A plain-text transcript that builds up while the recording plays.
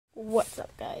What's up,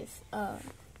 guys?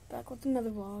 Back with another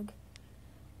vlog.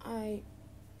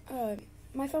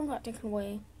 My phone got taken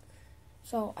away,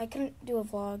 so I couldn't do a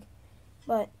vlog,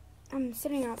 but I'm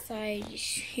sitting outside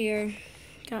here,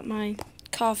 got my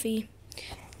coffee.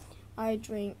 I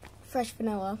drink fresh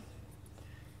vanilla.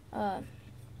 Tell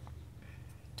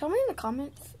me in the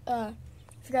comments, if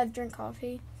you guys drink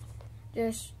coffee,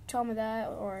 just tell me that,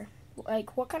 or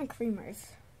like what kind of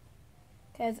creamers,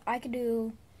 because I could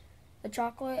do the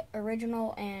chocolate,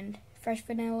 original, and fresh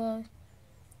vanilla,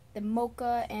 the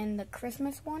mocha, and the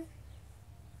Christmas one.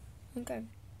 I think I've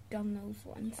done those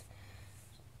ones.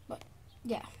 But,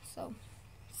 yeah, so,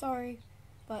 sorry.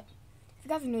 But, if you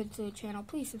guys are new to the channel,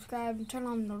 please subscribe and turn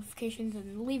on the notifications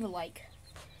and leave a like.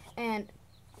 And,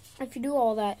 if you do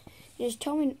all that, just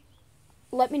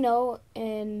let me know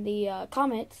in the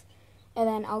comments, and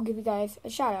then I'll give you guys a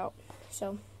shout out.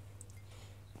 So,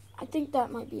 I think that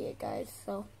might be it, guys.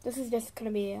 So, this is just going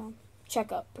to be a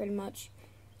checkup, pretty much.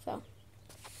 So,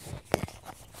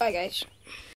 bye, guys.